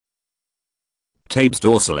Tabes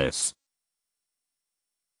dorsalis.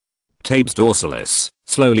 Tabes dorsalis,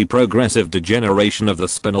 slowly progressive degeneration of the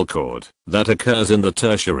spinal cord, that occurs in the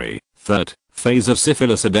tertiary, third, phase of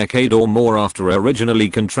syphilis a decade or more after originally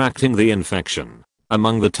contracting the infection.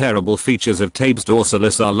 Among the terrible features of tabes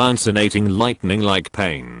dorsalis are lancinating lightning-like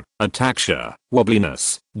pain, ataxia,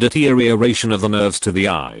 wobbliness, deterioration of the nerves to the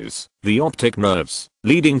eyes, the optic nerves,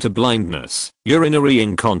 leading to blindness, urinary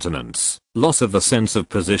incontinence, loss of the sense of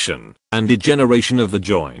position, and degeneration of the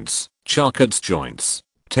joints, Charcot's joints.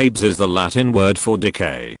 Tabes is the Latin word for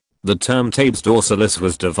decay. The term tabes dorsalis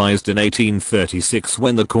was devised in 1836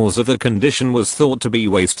 when the cause of the condition was thought to be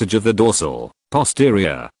wastage of the dorsal,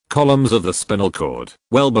 posterior, columns of the spinal cord,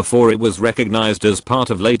 well before it was recognized as part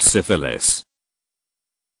of late syphilis.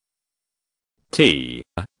 T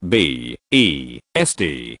B E S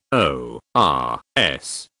D O R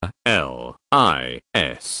S L I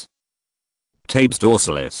S. Tabes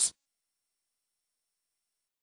dorsalis.